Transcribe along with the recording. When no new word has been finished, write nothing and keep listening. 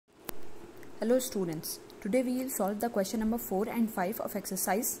Hello students, today we will solve the question number 4 and 5 of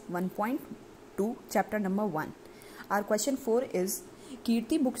exercise 1.2 chapter number 1. Our question 4 is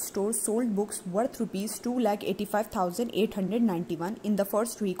Kirti bookstore sold books worth rupees 2,85,891 in the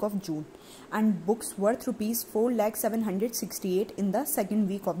first week of June and books worth rupees 4,768 in the second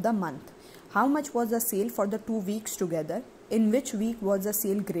week of the month. How much was the sale for the 2 weeks together? In which week was the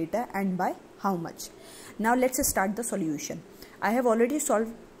sale greater and by how much? Now let's start the solution. I have already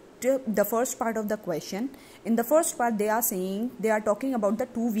solved the first part of the question. In the first part they are talking about the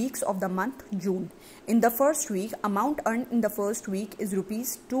 2 weeks of the month June. In the first week, amount earned in the first week is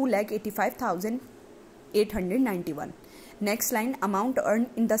rupees 2,85,891. Next line, amount earned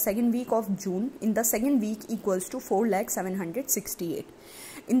in the second week of June in the second week equals to 4,768.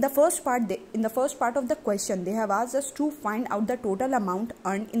 In the first part of the question, they have asked us to find out the total amount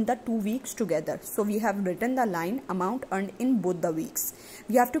earned in the 2 weeks together. So we have written the line amount earned in both the weeks.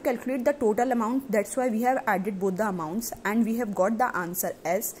 We have to calculate the total amount. That's why we have added both the amounts and we have got the answer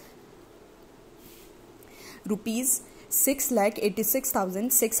as rupees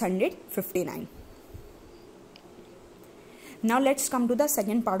 6,86,659. Now let's come to the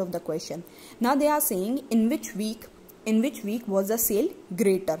second part of the question. Now they are saying in which week was the sale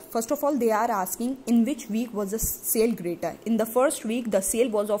greater. First of all, they are asking in which week was the sale greater. In the first week, the sale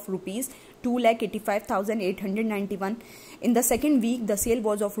was of rupees 2,85,891. In the second week, the sale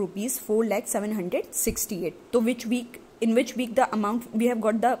was of rupees 4,768. So in which week the amount we have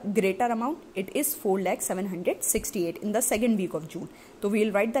got the greater amount? It is 4,768 in the second week of June. So we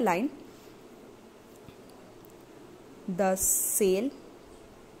will write the line. The sale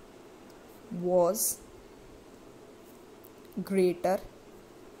was greater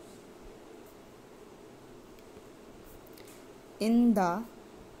in the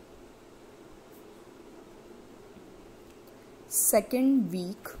second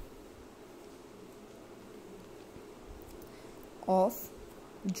week of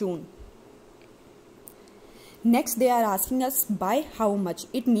June. Next, they are asking us by how much.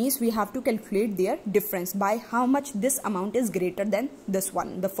 It means we have to calculate their difference. By how much this amount is greater than this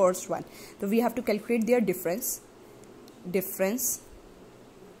one, the first one. So we have to calculate their difference. Difference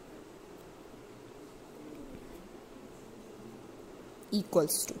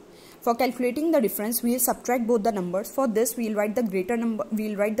equals to. For calculating the difference, we will subtract both the numbers. For this, we will write the greater number. We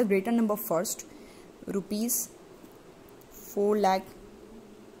will write the greater number first. Rupees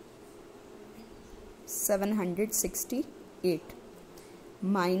 4,768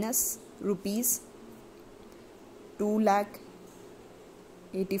 minus rupees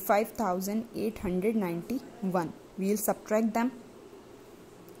 2,85,891. We will subtract them.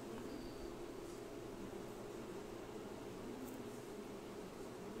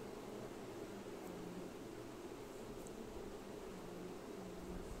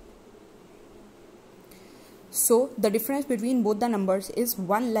 So the difference between both the numbers is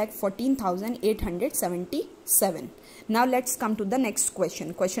 1,14,877. Now let's come to the next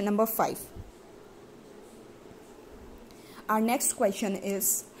question. Question number 5. Our next question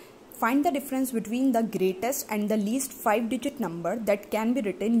is find the difference between the greatest and the least 5-digit number that can be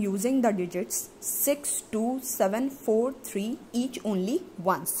written using the digits 6, 2, 7, 4, 3 each only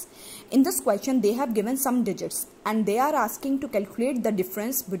once. In this question, they have given some digits and they are asking to calculate the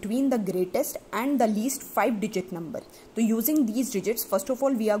difference between the greatest and the least 5-digit number. So using these digits, first of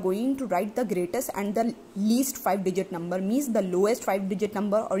all, we are going to write the greatest and the least 5-digit number, means the lowest 5-digit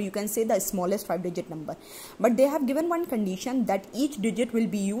number, or you can say the smallest 5-digit number. But they have given one condition that each digit will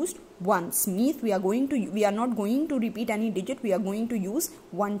be used once, means we are not going to repeat any digit, we are going to use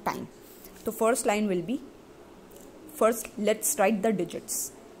one time. So first line will be, first let's write the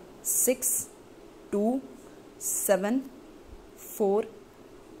digits. 6, 2, 7, 4,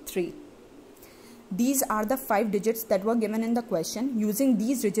 3. These are the 5 digits that were given in the question. Using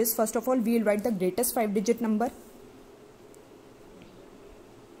these digits, first of all, we will write the greatest 5-digit number.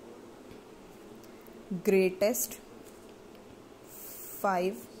 Greatest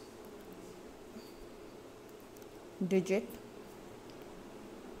 5-digit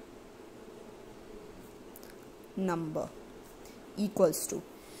number equals to.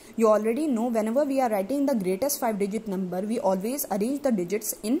 You already know whenever we are writing the greatest 5-digit number, we always arrange the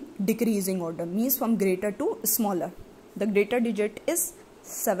digits in decreasing order, means from greater to smaller. The greater digit is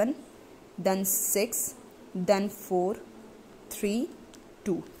 7, then 6, then 4, 3,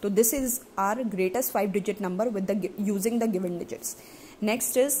 2. So this is our greatest 5-digit number with using the given digits.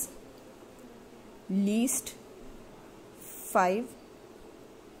 Next is least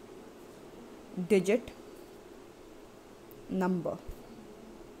 5-digit number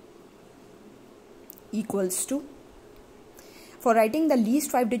equals to, For writing the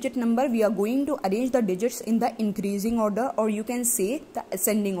least 5-digit number, we are going to arrange the digits in the increasing order, or you can say the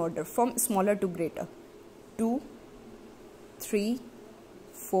ascending order from smaller to greater. 2, 3,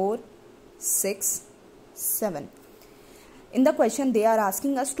 4, 6, 7. In the question, they are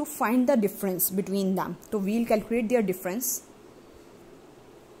asking us to find the difference between them. So we will calculate their difference.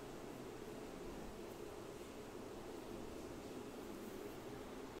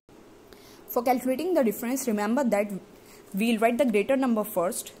 For calculating the difference, remember that we will write the greater number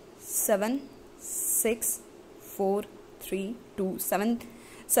first. 7, 6, 4, 3, 2,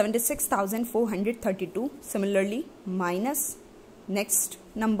 76,432. Similarly, minus next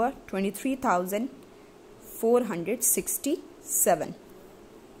number 23,467.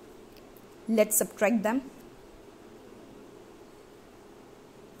 Let's subtract them.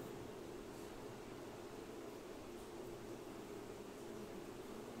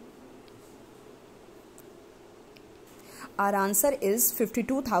 Our answer is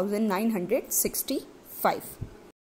 52,965.